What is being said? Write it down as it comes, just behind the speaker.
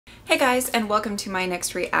Hey guys, and welcome to my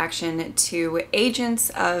next reaction to Agents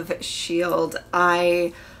of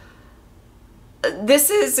S.H.I.E.L.D. This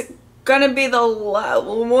is gonna be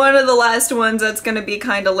one of the last ones that's gonna be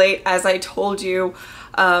kind of late, as I told you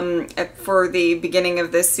for the beginning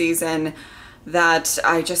of this season, that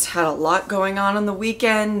I just had a lot going on the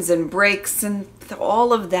weekends and breaks and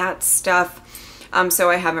all of that stuff. So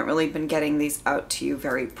I haven't really been getting these out to you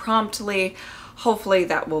very promptly. Hopefully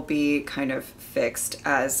that will be kind of fixed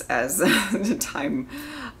as the time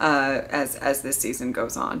as this season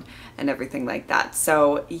goes on and everything like that.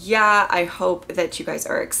 So yeah, I hope that you guys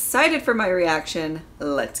are excited for my reaction.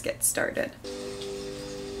 Let's get started.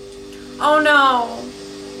 Oh no.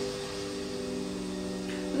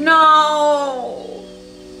 No.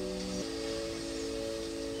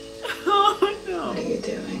 Oh no. What are you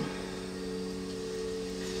doing?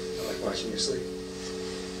 I like watching you sleep.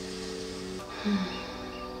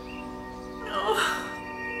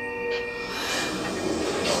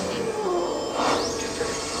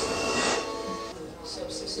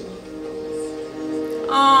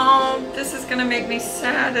 Oh, this is gonna make me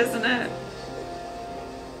sad, isn't it?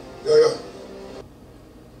 Yeah.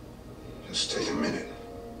 Just take a minute.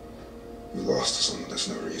 You lost to someone that's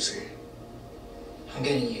never easy. I'm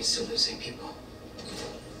getting used to losing people.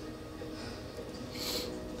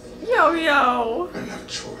 Yo. I didn't have a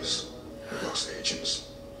choice. I lost agents.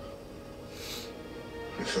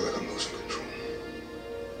 I feel like I'm losing control.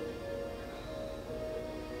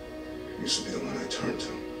 You used to be the one I turned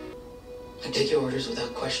to. I take your orders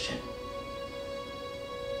without question.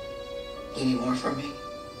 You need more from me?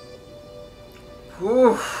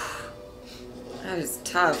 Whew. That is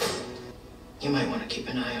tough. You might want to keep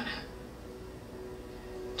an eye on him.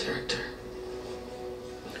 Director.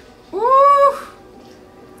 Woo!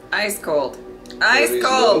 Ice cold. Ice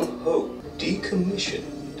cold. No hope.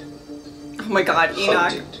 Decommissioned. Oh my god, Enoch.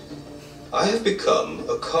 Hunted. I have become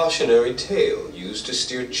a cautionary tale used to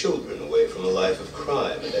steer children away from a life of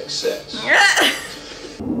crime and excess.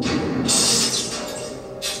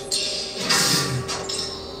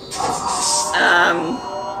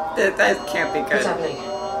 That can't be good. What's happening?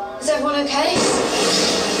 Is everyone okay?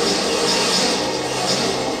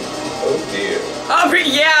 Oh dear. Oh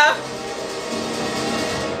yeah.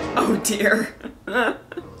 Oh dear.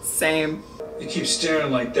 Same. You keep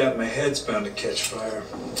staring like that, my head's bound to catch fire.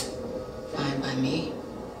 Fine by me.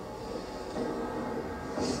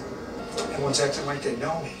 Everyone's acting like they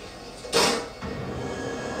know me.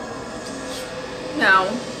 No.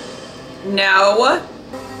 No.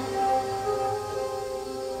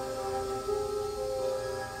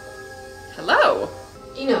 Hello.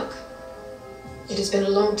 Enoch, it has been a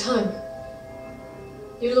long time.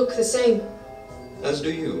 You look the same. As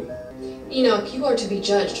do you. Enoch, you are to be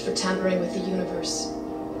judged for tampering with the universe.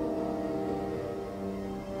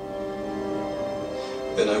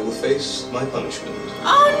 Then I will face my punishment.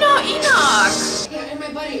 Oh no, Enoch. Yeah, and my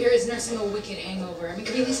buddy here is nursing a wicked hangover. I mean,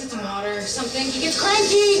 could we at least get some water or something? He gets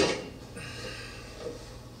cranky!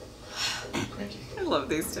 I love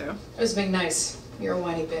these two. It was being nice. You're a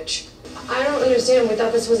whiny bitch. I don't understand. We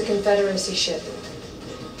thought this was a Confederacy ship.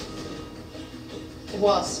 It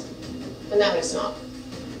was, but now it's not.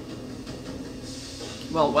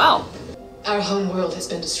 Well. Our home world has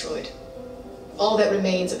been destroyed. All that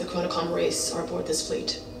remains of the Chronocom race are aboard this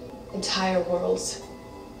fleet. Entire worlds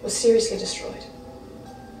were seriously destroyed.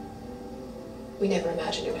 We never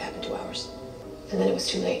imagined it would happen to ours. And then it was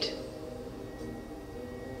too late.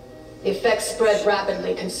 The effects spread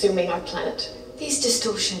rapidly, consuming our planet. These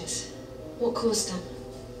distortions, what caused them?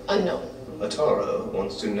 Unknown. Atara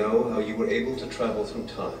wants to know how you were able to travel through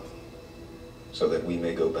time, so that we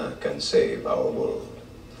may go back and save our world.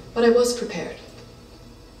 But I was prepared.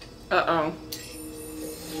 Uh-oh.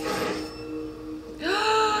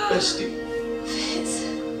 Bestie.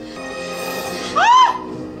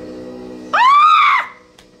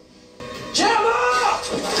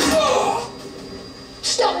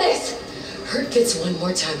 Stop this! Hurt Fitz one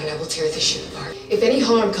more time and I will tear this ship apart. If any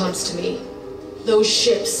harm comes to me, those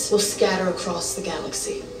ships will scatter across the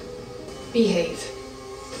galaxy. Behave.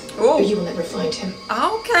 Oh. Or you will never find him.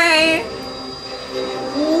 Okay.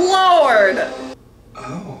 Lord.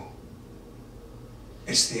 Oh.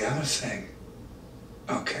 It's the other thing.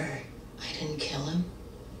 Okay. I didn't kill him,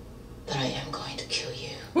 but I am going to kill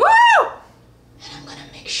you. Woo! And I'm gonna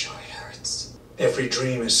make sure it hurts. Every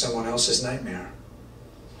dream is someone else's nightmare.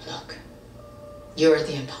 Look, you're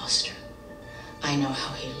the imposter. I know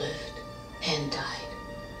how he lived and died.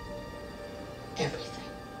 Everything.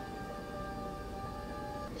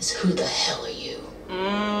 Is who the hell are you?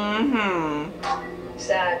 Mm-hmm.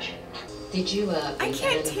 Sag, Did you, I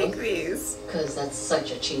can't take these. Because that's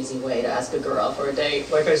such a cheesy way to ask a girl out for a date.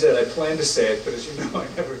 Like I said, I planned to say it, but as you know, I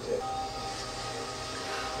never did.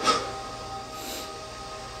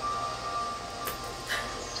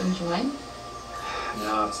 Don't you mind?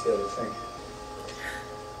 No, it's the other thing.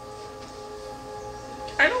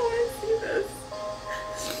 I don't want to see this.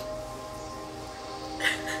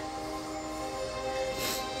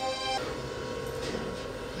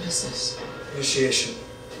 What is this? Initiation.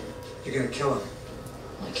 You're gonna kill him.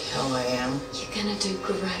 Like hell I am. You're gonna do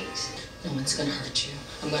great. No one's gonna hurt you.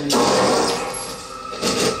 I'm gonna...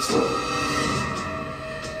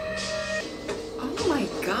 Oh my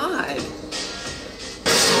god.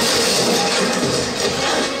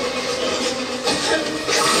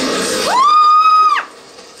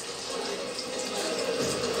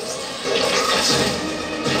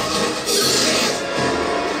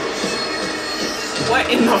 What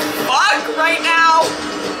in the fuck right now?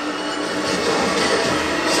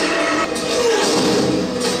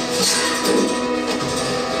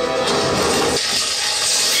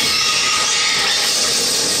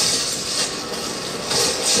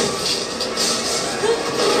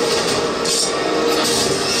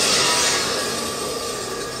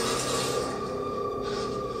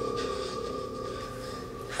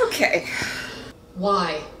 Okay.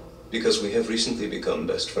 Why? Because we have recently become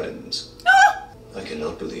best friends. I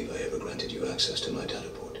cannot believe I ever granted you access to my data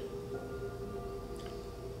port.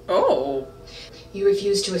 Oh. You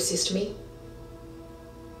refuse to assist me?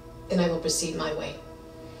 Then I will proceed my way.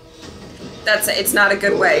 It's not a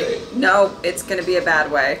good way. No, it's gonna be a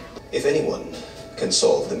bad way. If anyone can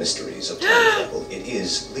solve the mysteries of time travel, it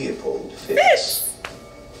is Leopold Fitz.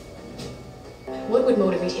 What would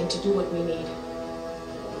motivate him to do what we need?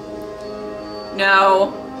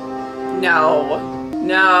 No. No.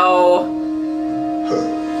 No.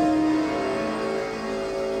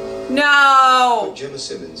 No! Put Gemma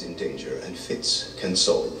Simmons in danger, and Fitz can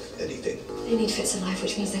solve anything. They need Fitz alive,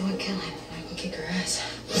 which means they won't kill him. I can kick her ass.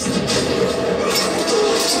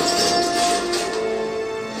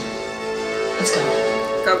 Let's go.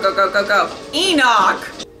 Go, go, go, go, go. Enoch!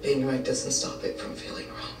 Being right doesn't stop it from feeling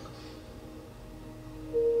wrong.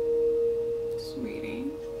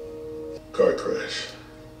 Sweetie. Car crash.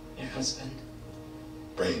 Your husband.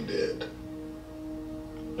 Brain dead.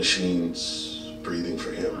 Machines breathing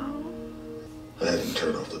for him. I had him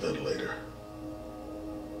turn off the ventilator.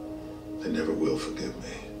 They never will forgive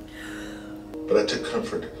me. But I took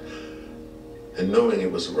comfort in knowing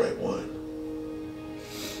it was the right one.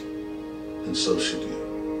 And so should you.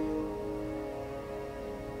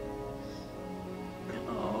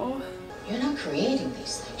 Oh. You're not creating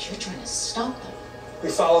these things. You're trying to stop them. We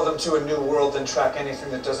follow them to a new world, then track anything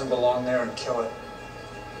that doesn't belong there and kill it.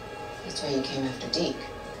 That's why you came after Deke.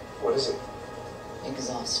 What is it?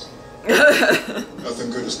 Exhausting. Nothing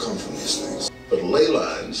good has come from these things. But ley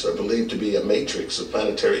lines are believed to be a matrix of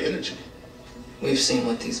planetary energy. We've seen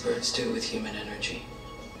what these birds do with human energy.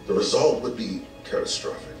 The result would be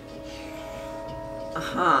catastrophic.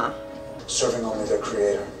 Uh-huh. Serving only their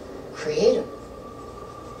creator. Creator.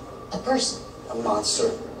 A person. A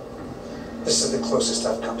monster. This is the closest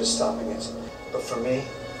I've come to stopping it. But for me,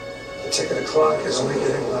 the tick of the clock is only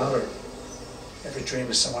getting louder. Every dream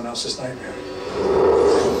is someone else's nightmare.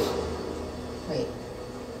 Wait.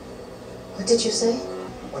 What did you say?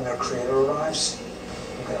 When their creator arrives,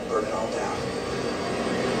 I'm gonna burn it all down.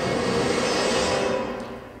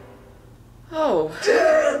 Oh.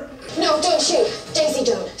 No, don't shoot! Daisy,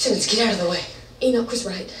 don't! Simmons, get out of the way. Enoch was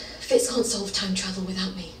right. Fitz can't solve time travel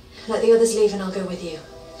without me. Let the others leave and I'll go with you.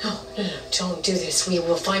 No, don't do this. We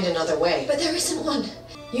will find another way. But there isn't one.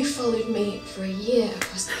 You followed me for a year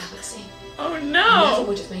across the galaxy. Oh I never no!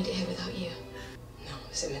 would have made it here without you. No,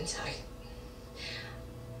 Simmons,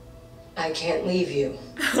 I can't leave you.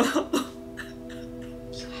 You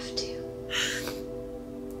have to.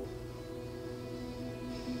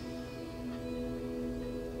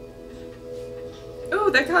 Oh,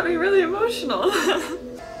 that got me really emotional.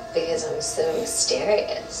 Because I'm so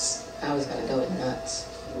mysterious. I was gonna go nuts.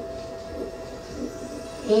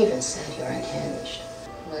 He even said you're unhinged.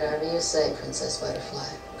 Whatever you say, Princess Butterfly.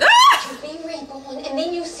 You be reborn, and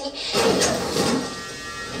then you see.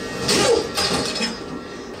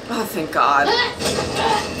 Oh, thank God.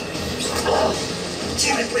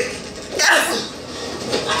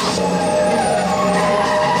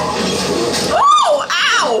 Oh,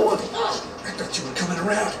 ow! I thought you were coming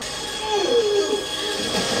around.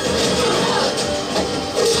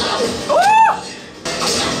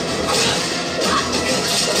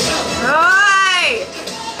 Hi!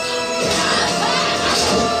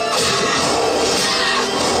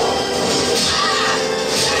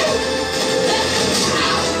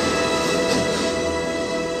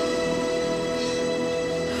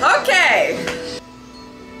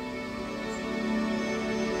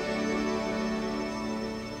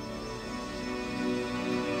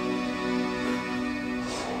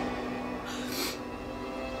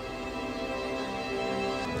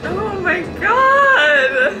 Oh my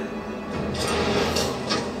god!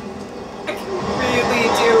 I can really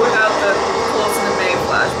do without the Coulson and May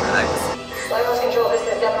flashbacks. Lighthouse Control, this is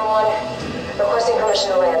Devon 1. Requesting permission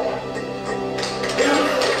to land.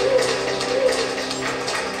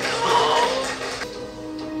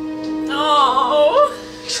 Oh!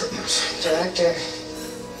 Trimmers. Director.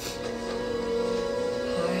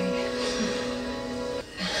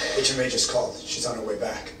 Agent May just called. She's on her way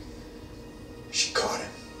back. She caught him.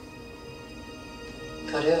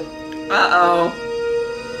 Got who? Uh-oh.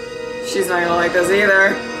 She's not gonna like this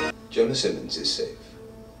either. Gemma Simmons is safe.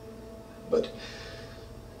 But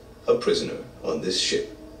a prisoner on this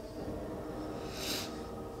ship.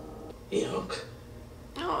 Enoch,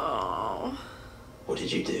 Oh. what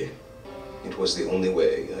did you do? It was the only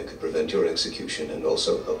way I could prevent your execution and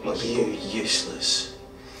also help my You people. useless,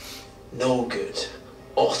 no good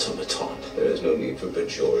automaton. There is no need for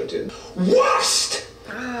pejorative. Worst!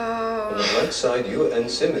 On the bright side, you and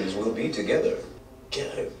Simmons will be together.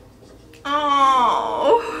 Get out.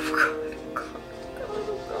 Oh. God,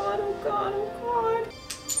 oh god, oh god, oh god.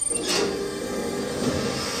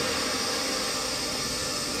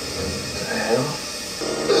 The hell?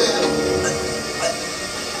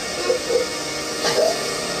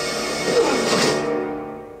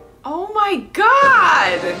 Oh my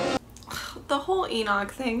god! The whole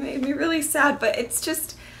Enoch thing made me really sad, but it's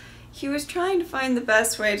just, he was trying to find the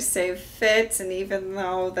best way to save Fitz, and even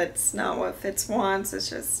though that's not what Fitz wants, it's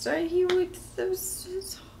just, he would,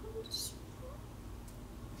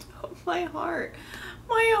 oh, my heart,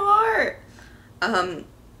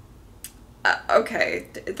 okay,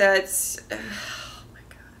 that's, oh my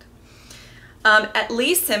god. At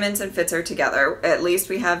least Simmons and Fitz are together. At least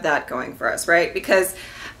we have that going for us, right? Because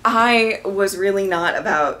I was really not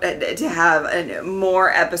about to have more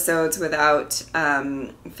episodes without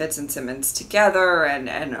Fitz and Simmons together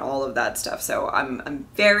and all of that stuff. So I'm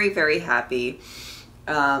very, very happy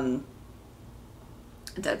that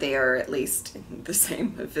they are at least in the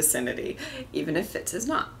same vicinity, even if Fitz is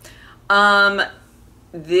not.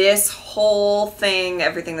 This whole thing,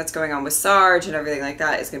 everything that's going on with Sarge and everything like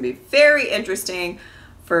that is going to be very interesting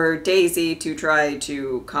for Daisy to try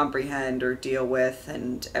to comprehend or deal with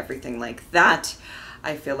and everything like that.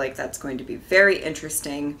 I feel like that's going to be very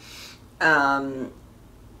interesting. I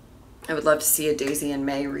would love to see a Daisy and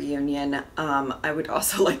May reunion. I would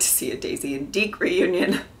also like to see a Daisy and Deke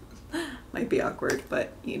reunion. Might be awkward,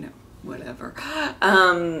 but you know, whatever.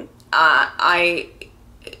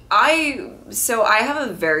 So I have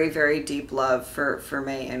a very, very deep love for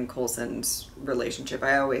May and Coulson's relationship.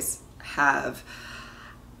 I always have.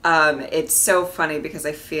 It's so funny because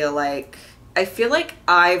I feel like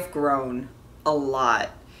I've grown a lot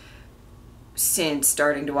since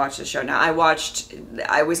starting to watch the show. Now I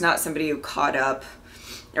was not somebody who caught up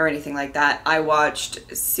or anything like that. I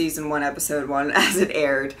watched season 1, episode 1 as it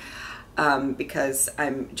aired, because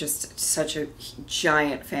I'm just such a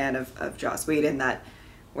giant fan of Joss Whedon that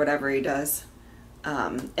whatever he does.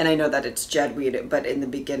 And I know that it's Jed Whedon, but in the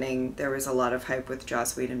beginning there was a lot of hype with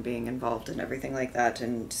Joss Whedon being involved and everything like that.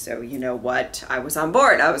 And so, you know what? I was on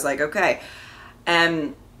board. I was like, okay.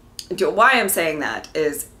 And why I'm saying that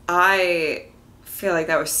is I feel like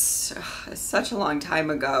that was such a long time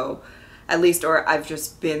ago, at least, or I've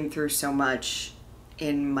just been through so much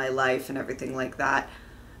in my life and everything like that,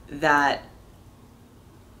 that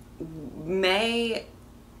May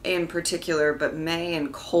in particular, but May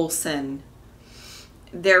and Coulson,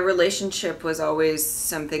 their relationship was always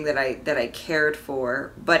something that I cared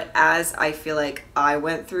for. But as I feel like I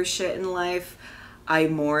went through shit in life, I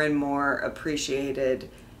more and more appreciated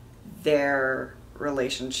their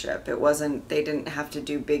relationship. It wasn't, they didn't have to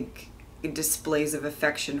do big displays of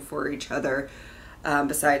affection for each other.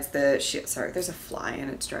 Besides sorry, there's a fly and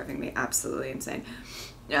it's driving me absolutely insane.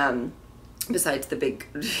 Besides the big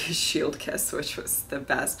shield kiss, which was the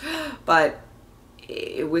best, but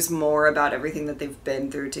it was more about everything that they've been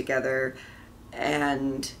through together,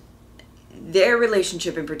 and their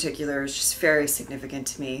relationship in particular is just very significant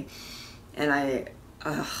to me. And I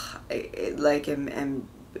like am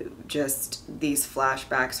just, these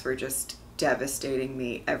flashbacks were just devastating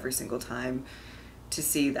me every single time to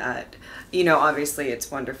see that. You know, obviously it's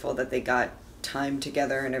wonderful that they got time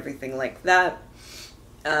together and everything like that.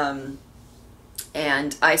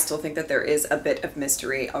 And I still think that there is a bit of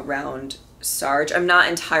mystery around Sarge. I'm not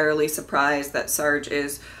entirely surprised that Sarge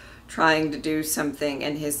is trying to do something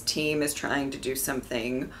and his team is trying to do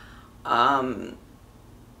something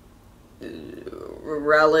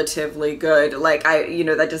relatively good. Like, you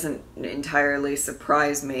know, that doesn't entirely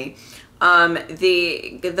surprise me.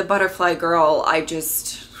 The butterfly girl,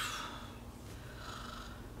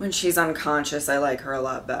 when she's unconscious, I like her a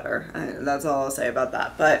lot better. That's all I'll say about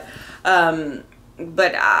that. But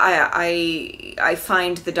I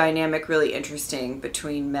find the dynamic really interesting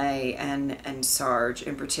between May and Sarge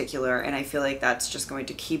in particular, and I feel like that's just going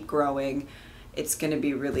to keep growing. It's going to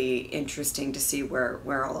be really interesting to see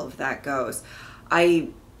where all of that goes. I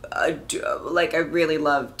really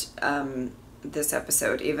loved this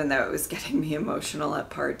episode, even though it was getting me emotional at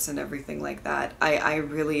parts and everything like that. I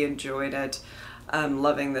really enjoyed it.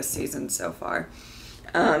 Loving this season so far.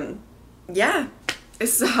 Yeah.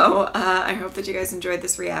 So I hope that you guys enjoyed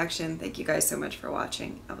this reaction. Thank you guys so much for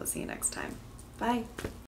watching. I will see you next time. Bye.